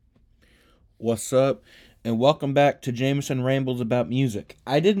What's up? And welcome back to Jameson Rambles About Music.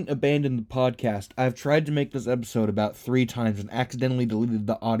 I didn't abandon the podcast. I've tried to make this episode about 3 times and accidentally deleted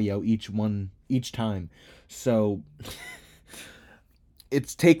the audio each time. So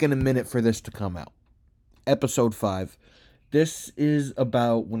it's taken a minute for this to come out. Episode 5. This is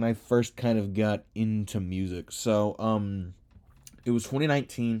about when I first kind of got into music. It was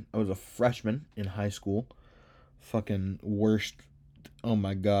 2019. I was a freshman in high school. Fucking worst. Oh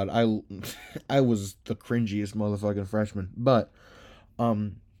my god, I was the cringiest motherfucking freshman. But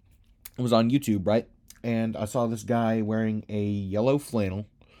it was on YouTube, right? And I saw this guy wearing a yellow flannel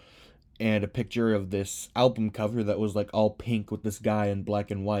and a picture of this album cover that was like all pink with this guy in black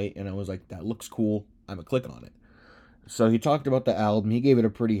and white, and I was like, that looks cool. I'm gonna click on it. So he talked about the album. He gave it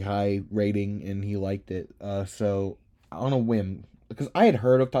a pretty high rating, and he liked it. So on a whim, because I had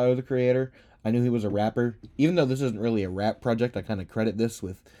heard of Tyler the Creator, I knew he was a rapper. Even though this isn't really a rap project, I kind of credit this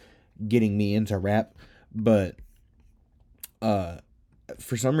with getting me into rap. But uh,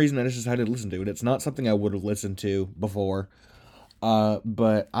 for some reason, I just decided to listen to it. It's not something I would have listened to before.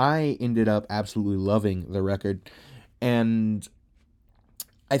 But I ended up absolutely loving the record, and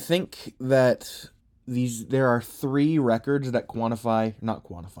I think that there are 3 records that not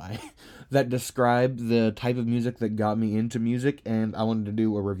quantify, that describe the type of music that got me into music, and I wanted to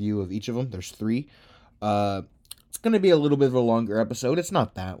do a review of each of them. There's 3. Uh, it's gonna be a little bit of a longer episode. It's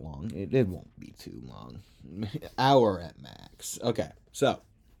not that long. It won't be too long. Hour at max. Okay, so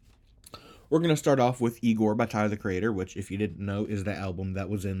we're going to start off with Igor by Tyler the Creator, which, if you didn't know, is the album that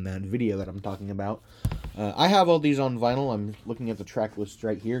was in that video that I'm talking about. I have all these on vinyl. I'm looking at the track list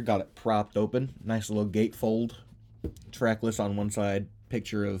right here. Got it propped open. Nice little gatefold. Track list on one side.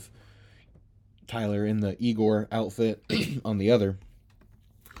 Picture of Tyler in the Igor outfit on the other.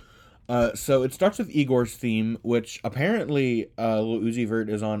 So it starts with Igor's theme, which apparently Lil Uzi Vert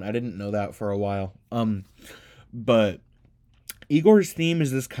is on. I didn't know that for a while. But Igor's theme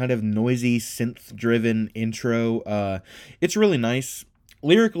is this kind of noisy, synth-driven intro. It's really nice.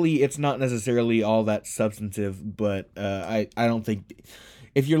 Lyrically, it's not necessarily all that substantive, but I don't think...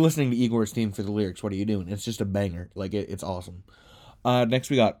 If you're listening to Igor's theme for the lyrics, what are you doing? It's just a banger. Like, it's awesome. Next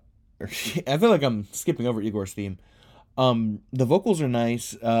we got... I feel like I'm skipping over Igor's theme. The vocals are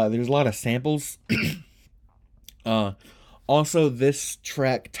nice. There's a lot of samples. Also, this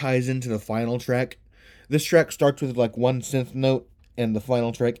track ties into the final track. This track starts with like one synth note, and the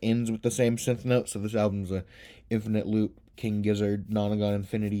final track ends with the same synth note. So this album's a infinite loop, King Gizzard, Nonagon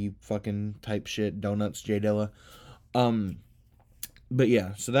Infinity, fucking type shit, Donuts, J Dilla. But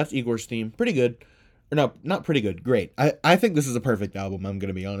yeah, so that's Igor's theme. Pretty good. Or no, not pretty good. Great. I think this is a perfect album, I'm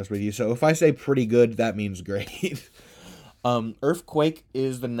gonna be honest with you. So if I say pretty good, that means great. Earthquake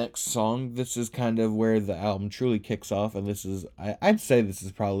is the next song. This is kind of where the album truly kicks off, and I'd say this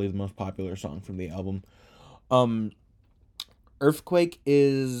is probably the most popular song from the album. Um, Earthquake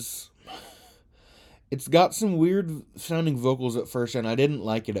is... It's got some weird sounding vocals at first, and I didn't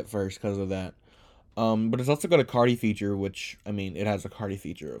like it at first because of that. But it's also got a Cardi feature, which, I mean, it has a Cardi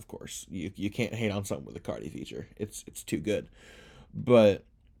feature, of course. You can't hate on something with a Cardi feature. It's too good. But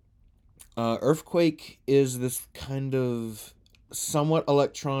Earthquake is this kind of somewhat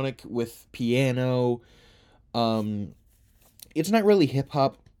electronic with piano. Um, it's not really hip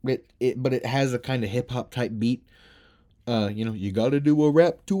hop, but it has a kind of hip hop type beat. You gotta do a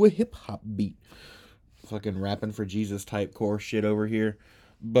rap to a hip hop beat. Fucking rapping for Jesus type core shit over here.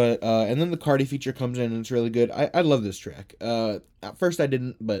 But and then the Cardi feature comes in and it's really good. I love this track. At first I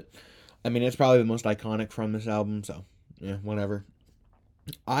didn't, but I mean it's probably the most iconic from this album, so yeah, whatever.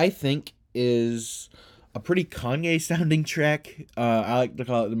 I think is a pretty Kanye sounding track. I like to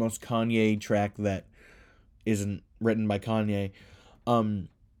call it the most Kanye track that isn't written by Kanye. Um,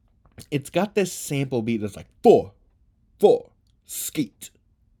 it's got this sample beat that's like 4, 4, skate,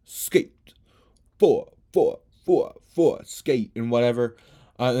 skate, 4, 4, 4, 4, skate, and whatever.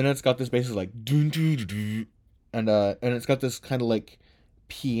 And it's got this bass like doo doo doo doo, and it's got this kind of like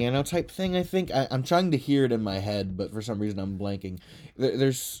piano type thing. I think I'm trying to hear it in my head, but for some reason I'm blanking.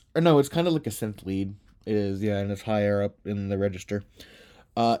 It's kind of like a synth lead. It is, yeah, and it's higher up in the register.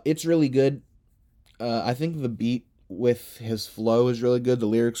 It's really good. I think the beat with his flow is really good. The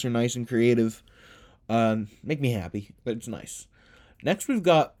lyrics are nice and creative. Make me happy, but it's nice. Next we've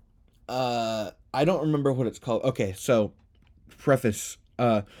got I don't remember what it's called. Okay, so preface.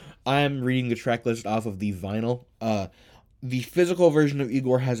 I'm reading the track list off of the vinyl. The physical version of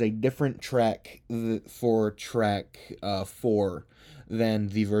Igor has a different track for track 4 than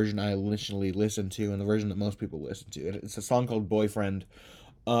the version I initially listened to and the version that most people listen to. It's a song called Boyfriend.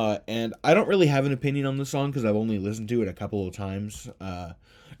 And I don't really have an opinion on the song because I've only listened to it a couple of times.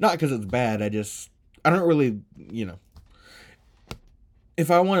 Not because it's bad. I don't really, if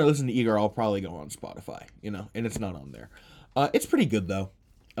I want to listen to Igor, I'll probably go on Spotify, and it's not on there. It's pretty good though.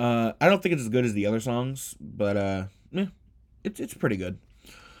 I don't think it's as good as the other songs, but yeah, it's pretty good.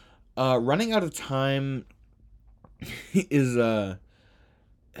 Running Out of Time is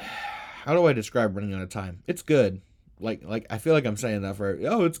how do I describe Running Out of Time? It's good. Like I feel like I'm saying that for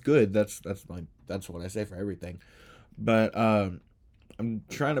it's good. That's what I say for everything. But I'm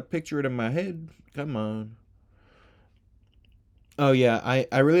trying to picture it in my head. Come on. Oh yeah,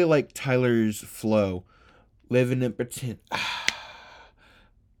 I really like Tyler's flow. Living in pretend.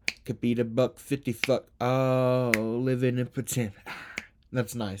 Could be the $1.50 fuck. Oh, living in pretend.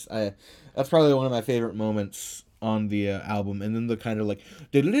 That's nice. That's probably one of my favorite moments on the album, and then the kind of like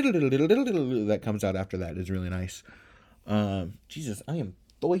that comes out after that is really nice. Jesus, I am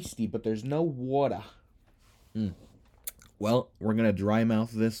thirsty, but there's no water. Well, we're gonna dry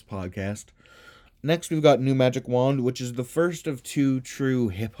mouth this podcast. Next, we've got New Magic Wand, which is the first of two true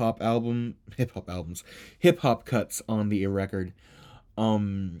hip hop cuts on the record.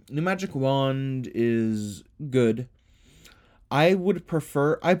 New Magic Wand is good. I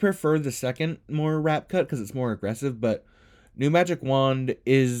prefer the second more rap cut because it's more aggressive, but New Magic Wand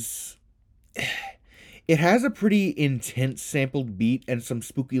is, it has a pretty intense sampled beat and some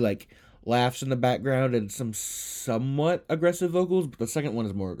spooky like laughs in the background and some somewhat aggressive vocals, but the second one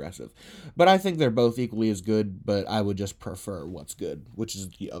is more aggressive. But I think they're both equally as good, but I would just prefer what's good, which is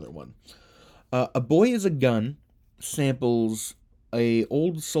the other one. A Boy is a Gun samples a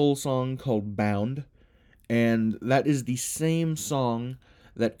old soul song called Bound, and that is the same song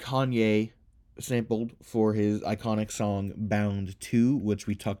that Kanye sampled for his iconic song Bound 2, which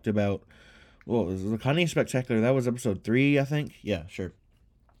we talked about. Well, it was the Kanye Spectacular. That was episode 3, I think. Yeah, sure.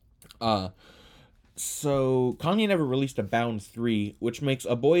 So Kanye never released a Bound 3, which makes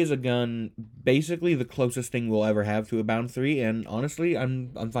A Boy is a Gun basically the closest thing we'll ever have to a Bound 3, and honestly,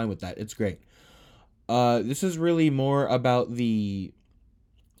 I'm fine with that. It's great. This is really more about the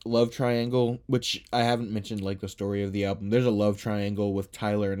love triangle, which I haven't mentioned, like the story of the album. There's a love triangle with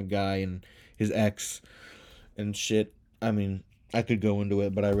Tyler and a guy and his ex and shit. I mean, I could go into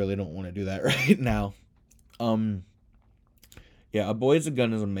it, but I really don't want to do that right now. Yeah, A Boy is a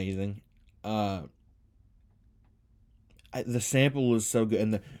Gun is amazing. The sample is so good,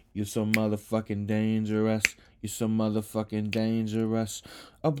 and you're so motherfucking dangerous. You're so motherfucking dangerous.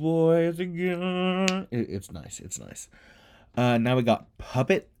 A boy is a gun. It's nice. It's nice. Now we got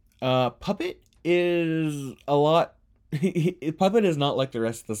Puppet. Puppet is a lot. Puppet is not like the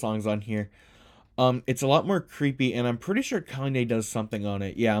rest of the songs on here. It's a lot more creepy, and I'm pretty sure Kanye does something on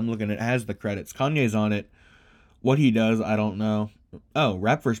it. Yeah, I'm looking. It has the credits. Kanye's on it. What he does, I don't know. Oh,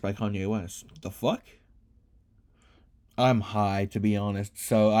 rap verse by Kanye West. The fuck? I'm high, to be honest,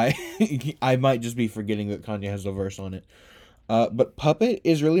 so I I might just be forgetting that Kanye has a verse on it. But Puppet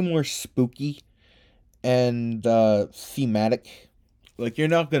is really more spooky and thematic. Like, you're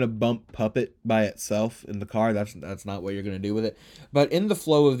not gonna bump Puppet by itself in the car. That's not what you're gonna do with it. But in the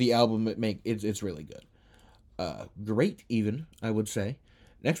flow of the album, it's really good. Great, even, I would say.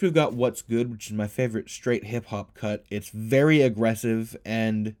 Next, we've got What's Good, which is my favorite straight hip hop cut. It's very aggressive,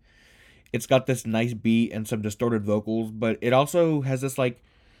 and it's got this nice beat and some distorted vocals, but it also has this like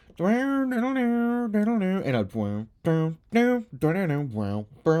and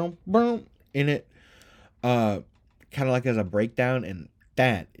in it, kind of like as a breakdown, and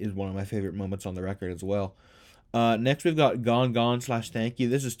that is one of my favorite moments on the record as well. Next we've got Gone Gone / Thank You.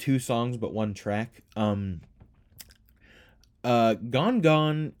 This is 2 songs but 1 track. Gone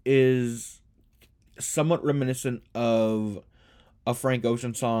Gone is somewhat reminiscent of a Frank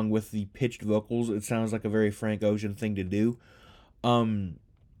Ocean song with the pitched vocals. It sounds like a very Frank Ocean thing to do.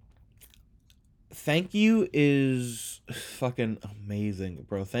 Thank You is fucking amazing,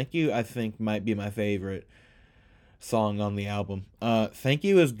 bro. Thank You, I think, might be my favorite song on the album. Thank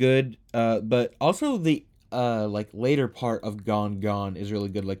You is good, but also the like later part of Gone Gone is really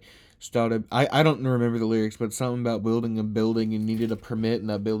good. Like, started, I don't remember the lyrics, but something about building a building and needed a permit and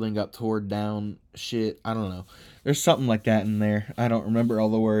that building got torn down. Shit, I don't know. There's something like that in there. I don't remember all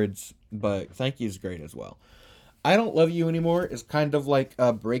the words, but Thank You is great as well. I Don't Love You Anymore is kind of like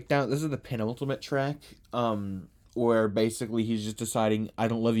a breakdown. This is the penultimate track, where basically he's just deciding, I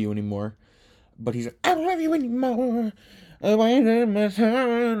don't love you anymore. But he's like, I don't love you anymore. And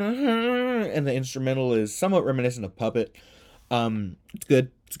the instrumental is somewhat reminiscent of Puppet. It's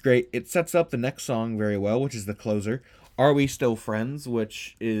good. It's great. It sets up the next song very well, which is the closer. Are We Still Friends,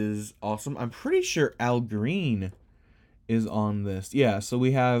 which is awesome. I'm pretty sure Al Green is on this. Yeah, so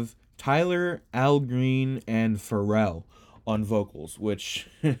we have Tyler, Al Green, and Pharrell on vocals, which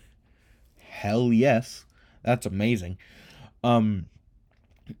hell yes, that's amazing. Um,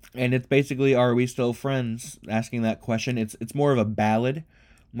 and it's basically, are we still friends? Asking that question. It's more of a ballad,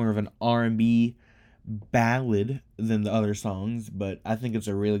 more of an R&B ballad than the other songs, but I think it's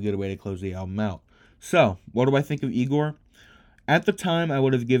a really good way to close the album out. So, what do I think of Igor? At the time, I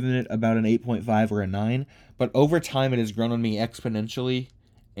would have given it about an 8.5 or a 9, but over time, it has grown on me exponentially,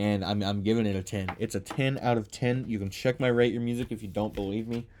 and I'm giving it a 10. It's a 10 out of 10. You can check my Rate Your Music if you don't believe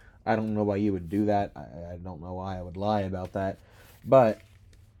me. I don't know why you would do that. I don't know why I would lie about that. But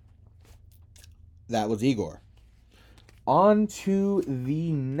that was Igor. On to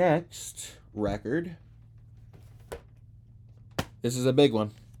the next record. This is a big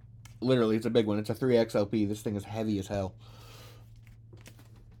one. Literally, it's a big one. It's a 3X LP. This thing is heavy as hell.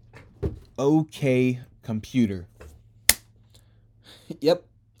 OK Computer. Yep.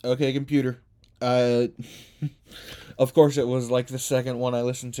 OK Computer. Of course, it was like the second one I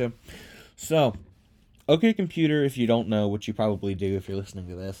listened to. So, OK Computer, if you don't know, which you probably do if you're listening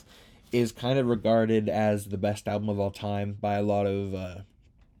to this, is kind of regarded as the best album of all time by a lot of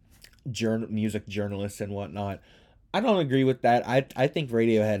music journalists and whatnot. I don't agree with that. I think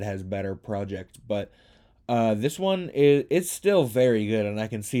Radiohead has better projects, but this one is it's still very good, and I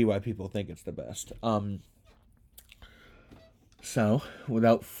can see why people think it's the best. So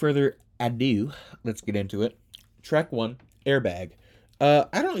without further ado, let's get into it. Track 1, Airbag. I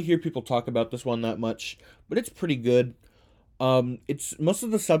don't hear people talk about this one that much, but it's pretty good. It's most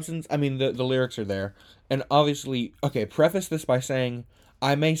of the substance. I mean, the lyrics are there, and obviously, okay. Preface this by saying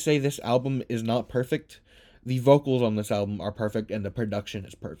I may say this album is not perfect. The vocals on this album are perfect, and the production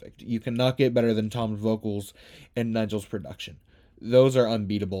is perfect. You cannot get better than Tom's vocals and Nigel's production. Those are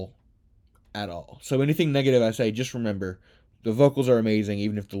unbeatable at all. So anything negative I say, just remember, the vocals are amazing,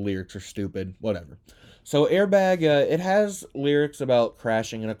 even if the lyrics are stupid. Whatever. So Airbag, it has lyrics about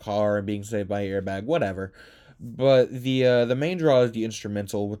crashing in a car and being saved by airbag. Whatever. But the main draw is the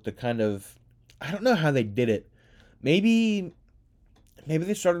instrumental with the kind of, I don't know how they did it. Maybe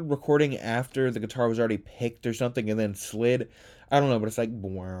they started recording after the guitar was already picked or something and then slid. I don't know, but it's like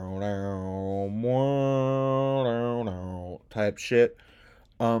type shit.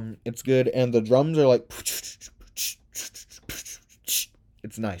 It's good, and the drums are like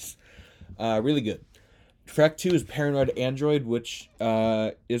it's nice. Really good. Track 2 is Paranoid Android, which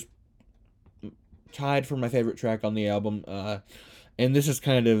is tied for my favorite track on the album. And this is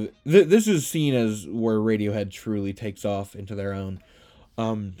kind of this is seen as where Radiohead truly takes off into their own.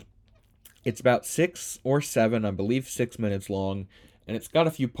 It's about 6 or 7, I believe 6 minutes long, and it's got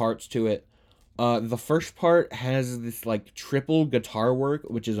a few parts to it. The first part has this like triple guitar work,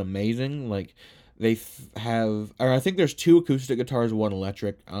 which is amazing. Like or I think there's 2 acoustic guitars, 1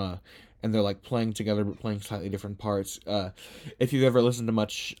 electric, and they're like playing together but playing slightly different parts. If you've ever listened to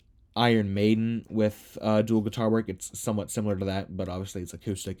much Iron Maiden with dual guitar work, it's somewhat similar to that, but obviously it's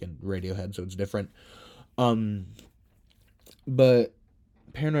acoustic and Radiohead, so it's different. But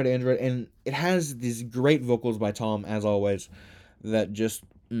Paranoid Android, and it has these great vocals by Tom, as always, that just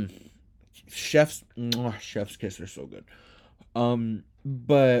chef's kiss are so good.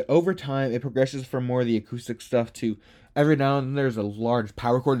 But over time it progresses from more of the acoustic stuff to every now and then there's a large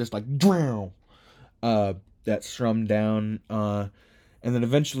power chord that's like drown, that's strummed down, and then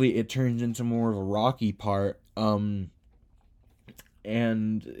eventually it turns into more of a rocky part, and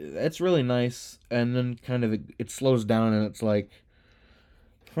it's really nice, and then kind of it slows down and it's like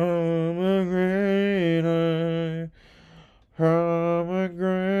from a great eye, from a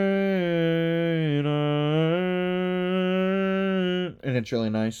great eye, and it's really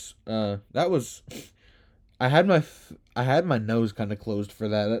nice. That was I had my nose kind of closed for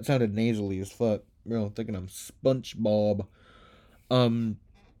that. That sounded nasally as fuck. Bro, thinking I'm SpongeBob.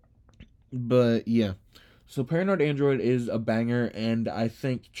 But yeah. So Paranoid Android is a banger, and I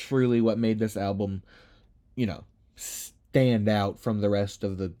think truly what made this album, stand out from the rest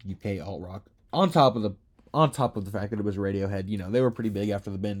of the UK alt rock. On top of the fact that it was Radiohead, they were pretty big after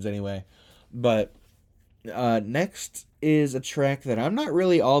the Bins anyway. But next is a track that I'm not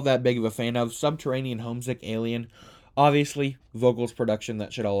really all that big of a fan of, Subterranean Homesick Alien. Obviously, vocals, production,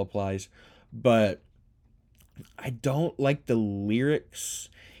 that shit all applies. But I don't like the lyrics,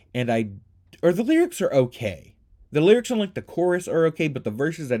 or the lyrics are okay. The lyrics on like the chorus are okay, but the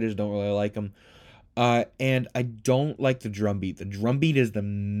verses I just don't really like them. And I don't like the drum beat. The drum beat is the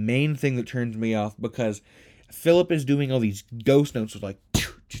main thing that turns me off, because Philip is doing all these ghost notes with like,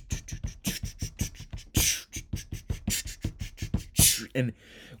 and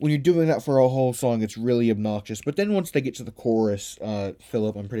when you're doing that for a whole song, it's really obnoxious. But then once they get to the chorus,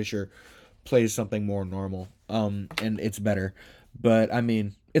 Philip, I'm pretty sure, plays something more normal, and it's better. But I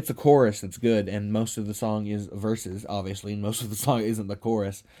mean, it's a chorus that's good, and most of the song is verses, obviously, and most of the song isn't the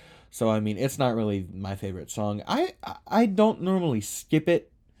chorus. So I mean, it's not really my favorite song. I don't normally skip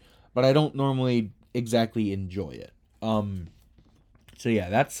it, but I don't normally exactly enjoy it. Um, so yeah,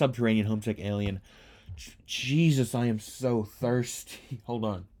 that's Subterranean Homesick Alien. Jesus, I am so thirsty. Hold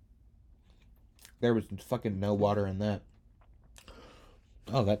on. There was fucking no water in that.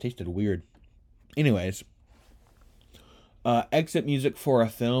 Oh, that tasted weird. Anyways, exit music for a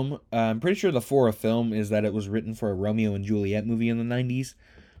film. I'm pretty sure the for a film is that it was written for a Romeo and Juliet movie in the 90s,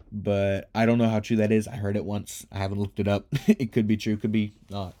 but I don't know how true that is. I heard it once. I haven't looked it up. It could be true, could be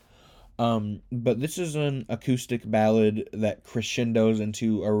not. But this is an acoustic ballad that crescendos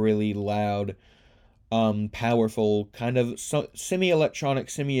into a really loud, powerful, kind of semi-electronic,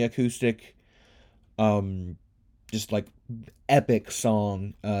 semi-acoustic, um, just like epic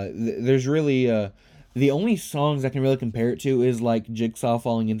song. There's really the only songs I can really compare it to is like Jigsaw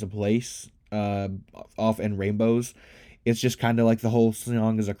Falling Into Place, off and Rainbows. It's just kind of like the whole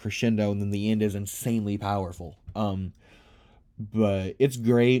song is a crescendo, and then the end is insanely powerful. But it's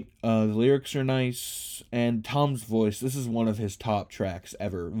great. The lyrics are nice, and Tom's voice. This is one of his top tracks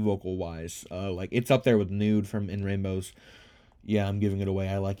ever, vocal wise. Like it's up there with "Nude" from In Rainbows. Yeah, I'm giving it away.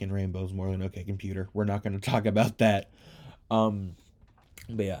 I like In Rainbows more than OK Computer. We're not going to talk about that. Um,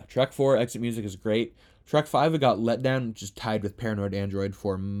 but yeah, track 4, Exit Music, is great. Track 5, we got Let Down, which is tied with Paranoid Android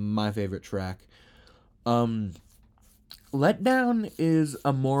for my favorite track. Um, Let Down is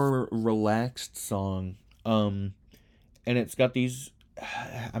a more relaxed song. And it's got these.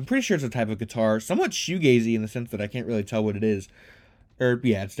 I'm pretty sure it's a type of guitar, somewhat shoegazy in the sense that I can't really tell what it is. Or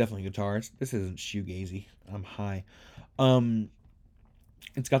yeah, it's definitely guitar. This isn't shoegazy. I'm high. Um,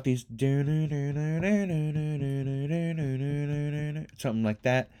 it's got these something like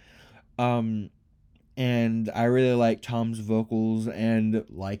that. Um, and I really like Tom's vocals and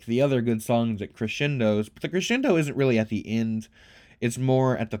like the other good songs at crescendos, but the crescendo isn't really at the end. It's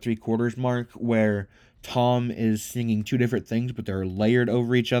more at the 3/4 mark where Tom is singing two different things, but they're layered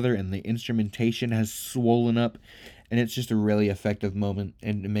over each other, and the instrumentation has swollen up, and it's just a really effective moment,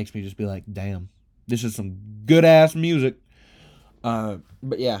 and it makes me just be like, damn, this is some good ass music.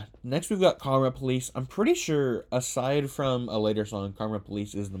 But yeah, next we've got Karma Police. I'm pretty sure, aside from a later song, Karma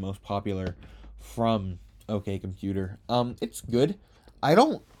Police is the most popular from OK Computer. It's good. I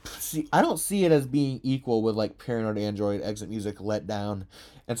don't see it as being equal with like Paranoid Android, Exit Music, Let Down,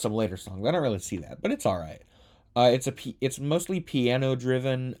 and some later songs. I don't really see that, but it's all right. It's mostly piano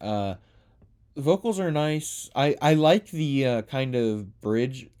driven. Vocals are nice. I like the kind of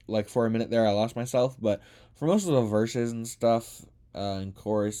bridge. Like for a minute there, I lost myself, but for most of the verses and stuff, and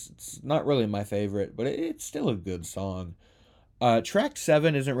chorus, it's not really my favorite, but it's still a good song. Track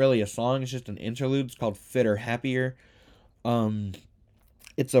 7 isn't really a song; it's just an interlude. It's called "Fitter Happier." Um,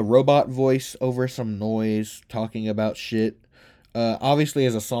 it's a robot voice over some noise talking about shit. Obviously,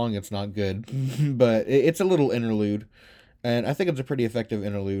 as a song, it's not good, but it's a little interlude, and I think it's a pretty effective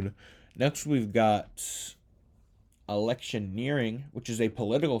interlude. Next, we've got Electioneering, which is a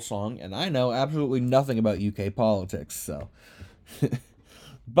political song, and I know absolutely nothing about UK politics, so.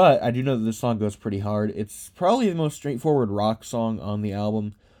 But I do know that this song goes pretty hard. It's probably the most straightforward rock song on the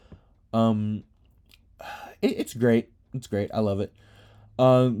album. Um, it's great. It's great. I love it.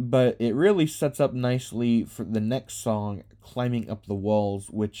 But it really sets up nicely for the next song, Climbing Up the Walls,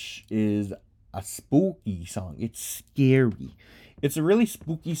 which is a spooky song. It's scary. It's a really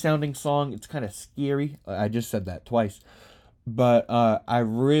spooky sounding song. It's kind of scary. I just said that twice. But I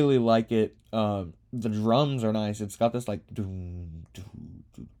really like it. The drums are nice. It's got this like doom, doom,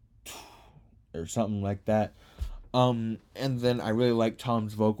 doom, or something like that. And then I really like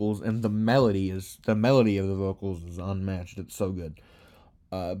Tom's vocals, and the melody of the vocals is unmatched. It's so good.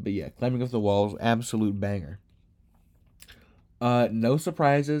 But yeah, Climbing Up the Walls, absolute banger. No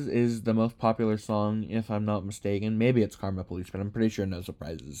Surprises is the most popular song, if I'm not mistaken. Maybe it's Karma Police, but I'm pretty sure No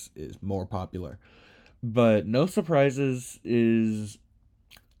Surprises is more popular. But No Surprises is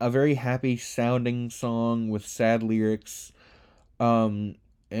a very happy sounding song with sad lyrics. Um,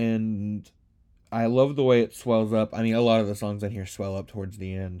 and I love the way it swells up. I mean, a lot of the songs in here swell up towards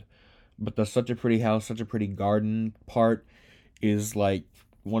the end. But the Such a Pretty House, Such a Pretty Garden part is like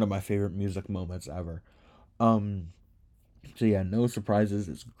one of my favorite music moments ever. Um, so yeah, No Surprises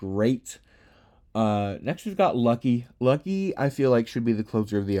is great. Next we've got Lucky. Lucky, I feel like should be the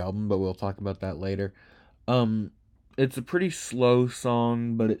closer of the album, but we'll talk about that later. Um, it's a pretty slow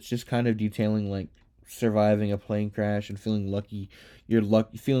song, but it's just kind of detailing like surviving a plane crash and feeling lucky.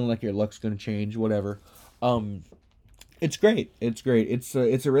 Feeling like your luck's gonna change, whatever. Um, It's great. It's great. It's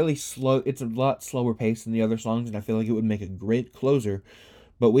a really slow. It's a lot slower pace than the other songs, and I feel like it would make a great closer.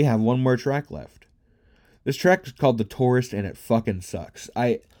 But we have one more track left. This track is called "The Tourist," and it fucking sucks.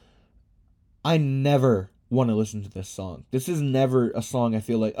 I never want to listen to this song. This is never a song I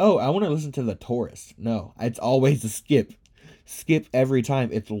feel like, oh, I want to listen to The Tourist. No, it's always a skip. Skip every time.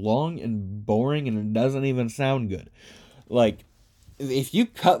 It's long and boring, and it doesn't even sound good. Like, if you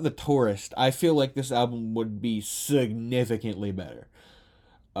cut The Tourist, I feel like this album would be significantly better.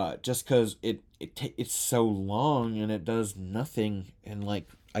 Just because it's so long and it does nothing, and like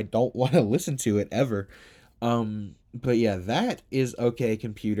I don't want to listen to it ever. But yeah, that is okay,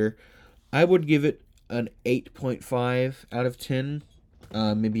 computer. I would give it an 8.5 out of 10.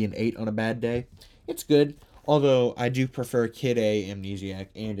 Maybe an 8 on a bad day. It's good. Although I do prefer Kid A, Amnesiac,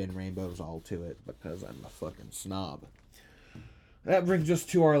 and In Rainbows all to it because I'm a fucking snob. That brings us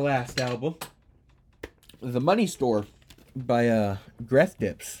to our last album, The Money Store by Death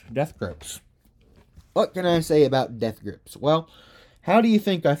Grips. What can I say about Death Grips? Well, how do you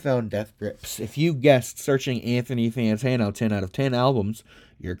think I found Death Grips? If you guessed searching Anthony Fantano 10 out of 10 albums,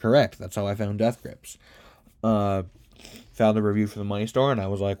 you're correct. That's how I found Death Grips. Found a review for The Money Store, and I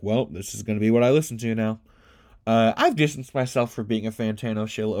was like, well, this is going to be what I listen to now. I've distanced myself from being a Fantano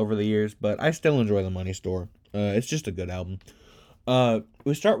shill over the years, but I still enjoy The Money Store. It's just a good album.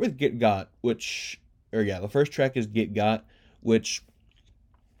 We start with Get Got, the first track is Get Got, which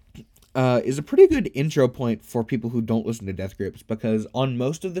is a pretty good intro point for people who don't listen to Death Grips, because on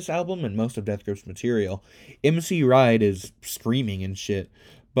most of this album and most of Death Grips material, MC Ride is screaming and shit,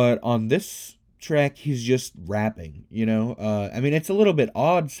 but on this track, he's just rapping, you know? I mean, it's a little bit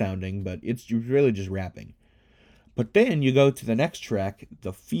odd sounding, but it's really just rapping. But then you go to the next track,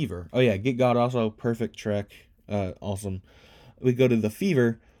 The Fever. Oh yeah, Get Got also, perfect track, awesome. We go to The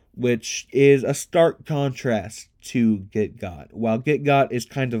Fever, which is a stark contrast to Get Got. While Get Got is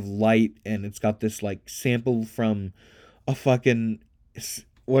kind of light and it's got this like sample from a fucking,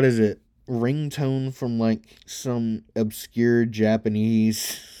 what is it, ringtone from like some obscure Japanese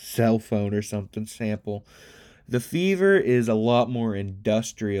cell phone or something sample. The Fever is a lot more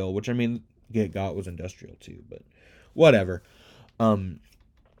industrial, which I mean Get Got was industrial too, but whatever.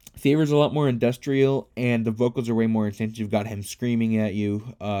 Fever's a lot more industrial, and the vocals are way more intense. You've got him screaming at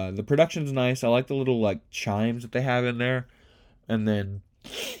you. The production's nice. I like the little like chimes that they have in there, and then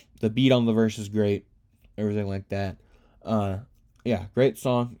the beat on the verse is great. Everything like that. Yeah, great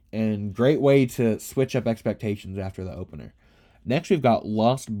song and great way to switch up expectations after the opener. Next, we've got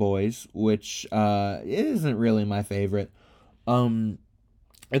Lost Boys, which isn't really my favorite.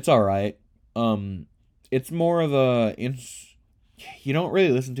 It's all right. It's more of a you don't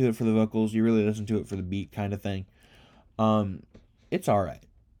really listen to it for the vocals, you really listen to it for the beat kind of thing. It's alright.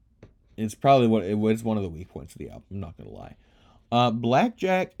 It's probably it was one of the weak points of the album, I'm not gonna lie.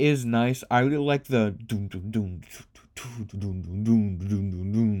 Blackjack is nice. I really like the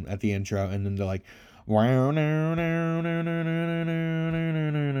at the intro, and then the like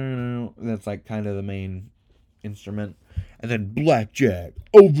that's like kind of the main instrument. And then Blackjack,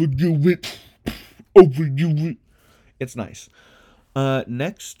 overdo it. It's nice.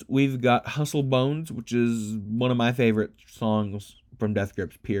 Next, we've got Hustle Bones, which is one of my favorite songs from Death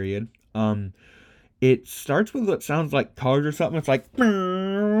Grips, period. It starts with what sounds like cars or something. It's like,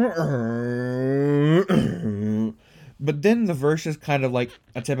 but then the verse is kind of like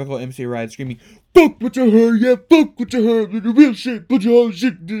a typical MC Ride screaming, fuck what you heard, yeah, fuck what you heard, the real shit, put your own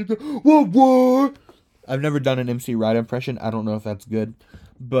shit, what? I've never done an MC Ride impression. I don't know if that's good,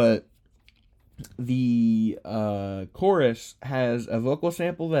 but the chorus has a vocal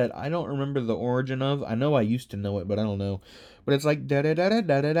sample that I don't remember the origin of. I know I used to know it, but I don't know. But it's like da da da da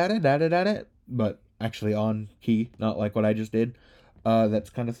da da da da da da da, but actually on key, not like what I just did.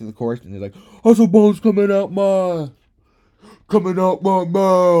 That's kind of through the chorus, and he's like, hustle bones coming out my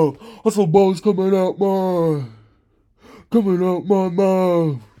mouth. Hustle bones coming out my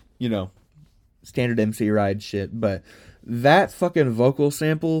mouth. You know, standard MC Ride shit. But that fucking vocal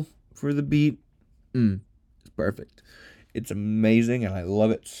sample for the beat, it's perfect. It's amazing, and I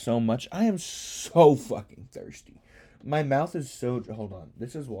love it so much. I am so fucking thirsty. My mouth is so... Hold on.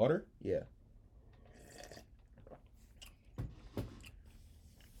 This is water? Yeah.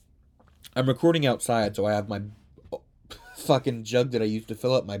 I'm recording outside, so I have my fucking jug that I used to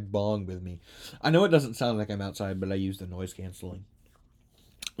fill up my bong with me. I know it doesn't sound like I'm outside, but I use the noise canceling.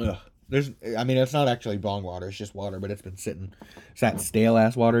 Ugh. It's not actually bong water. It's just water, but it's been sitting. It's that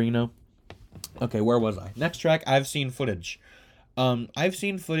stale-ass water, you know? Okay, where was I? Next track, I've Seen Footage. I've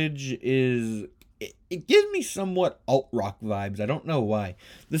Seen Footage is it gives me somewhat alt rock vibes. I don't know why.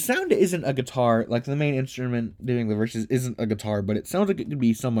 The sound isn't a guitar, like the main instrument doing the verses isn't a guitar, but it sounds like it could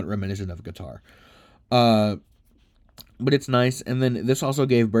be somewhat reminiscent of a guitar. Uh, but it's nice. And then this also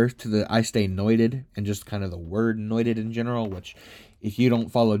gave birth to the I Stay Noited and just kind of the word noited in general, which if you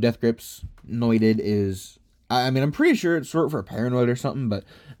don't follow Death Grips, noited is, I mean, I'm pretty sure it's short for paranoid or something, but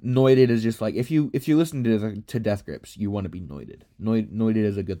noited is just like, if you listen to Death Grips, you want to be noited. Noited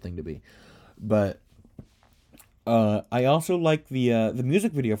is a good thing to be. But I also like the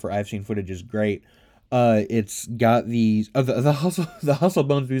music video for I've Seen Footage is great. It's got these the Hustle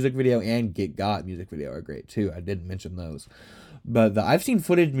Bones music video and Get Got music video are great too. I didn't mention those, but the I've Seen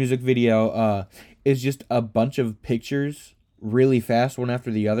Footage music video is just a bunch of pictures really fast one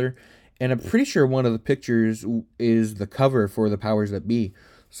after the other, and I'm pretty sure one of the pictures is the cover for the Powers That Be.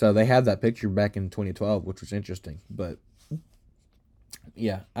 So they had that picture back in 2012, which was interesting. But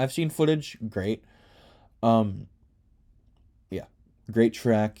yeah, I've Seen Footage, great. Um, yeah, great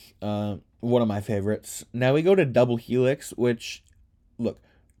track. One of my favorites. Now we go to Double Helix, which, look,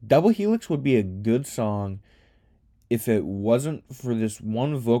 Double Helix would be a good song if it wasn't for this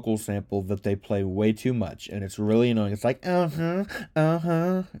one vocal sample that they play way too much, and it's really annoying. It's like, That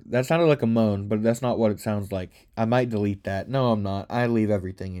sounded like a moan, but that's not what it sounds like. I might delete that. No, I'm not. I leave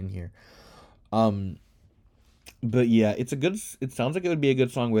everything in here. But yeah, it sounds like it would be a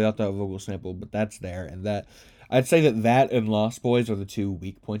good song without that vocal sample, but that's there, and that, I'd say that and Lost Boys are the two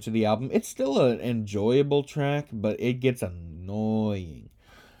weak points of the album. It's still an enjoyable track, but it gets annoying.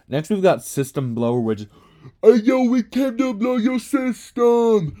 Next, we've got System Blower, which is, hey yo, we came to blow your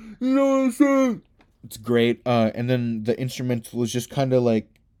system! You know what I'm saying? It's great, and then the instrumental is just kind of like,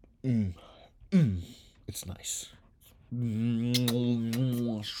 it's nice.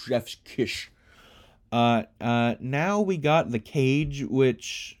 Chef's kiss. Now we got The Cage,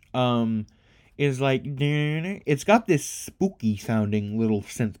 which, is like, it's got this spooky sounding little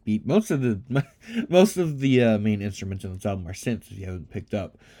synth beat. Most of the main instruments in this album are synths, if you haven't picked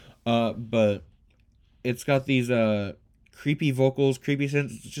up. But it's got these creepy vocals, creepy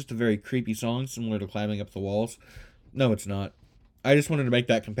synths. It's just a very creepy song, similar to Climbing Up the Walls. No, it's not. I just wanted to make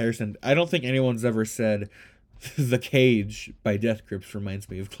that comparison. I don't think anyone's ever said The Cage by Death Grips reminds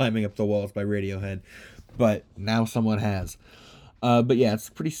me of Climbing Up the Walls by Radiohead, but now someone has. But yeah, it's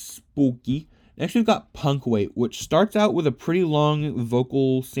pretty spooky. Next, we've got Punk Weight, which starts out with a pretty long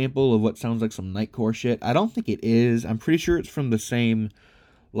vocal sample of what sounds like some Nightcore shit. I don't think it is. I'm pretty sure it's from the same,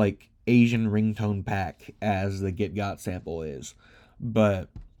 like, Asian ringtone pack as the Get Got sample is. But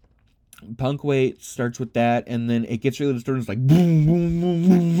Punk Weight starts with that, and then it gets really distorted. It's like boom, boom, boom,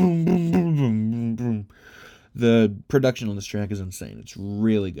 boom, boom, boom, boom, boom, boom. The production on this track is insane. It's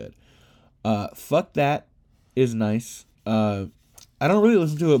really good. Fuck That is nice. I don't really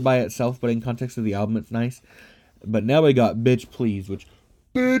listen to it by itself, but in context of the album, it's nice. But now we got Bitch Please, which,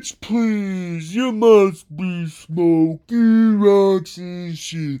 bitch please, you must be smoking rocks and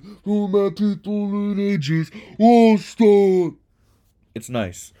shit for my people and they just won't stop. It's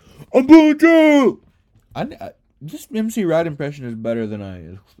nice. I'm burnt out! This MC Ride impression is better than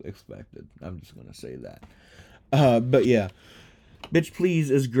I expected. I'm just gonna say that. But yeah. Bitch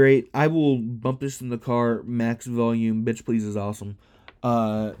Please is great. I will bump this in the car, max volume. Bitch Please is awesome.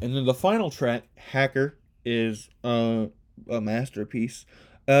 And then the final track, Hacker, is a masterpiece.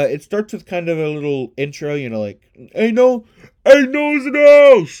 It starts with kind of a little intro, like, ain't no's in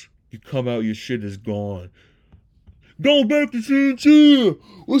the house! You come out, your shit is gone. Going back to CNC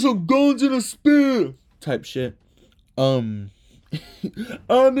with some guns and a spear! Type shit. I'm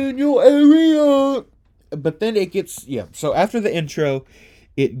in your area! But then it gets, so after the intro,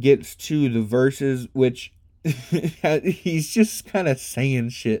 it gets to the verses, which he's just kind of saying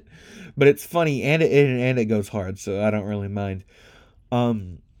shit, but it's funny, and it goes hard, so I don't really mind. But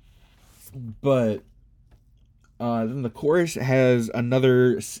then the chorus has a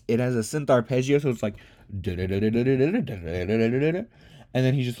synth arpeggio, so it's like, and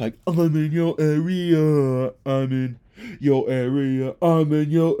then he's just like, I'm in your area, I'm in your area, I'm in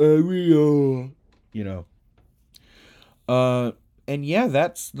your area. And yeah,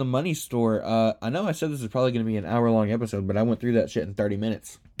 that's the Money Store. I know I said this is probably going to be an hour-long episode, but I went through that shit in 30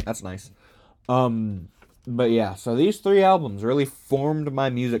 minutes. That's nice. But yeah, so these three albums really formed my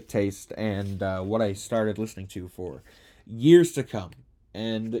music taste and what I started listening to for years to come.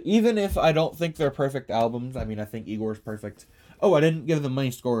 And even if I don't think they're perfect albums, I mean, I think Igor's perfect. Oh, I didn't give the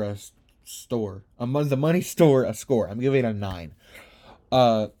Money Store a score. I'm giving it a 9.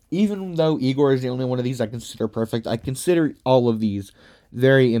 Even though Igor is the only one of these I consider perfect, I consider all of these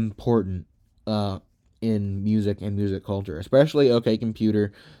very important in music and music culture, especially OK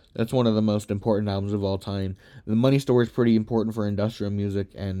Computer, That's one of the most important albums of all time. The Money Store is pretty important for industrial music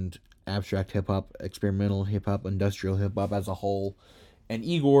and abstract hip hop, experimental hip hop, industrial hip hop as a whole. And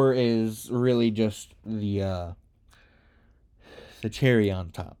Igor is really just the cherry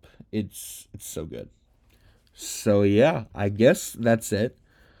on top. It's so good. So yeah, I guess that's it.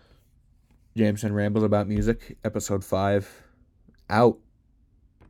 Jameson rambles about music, episode 5, out.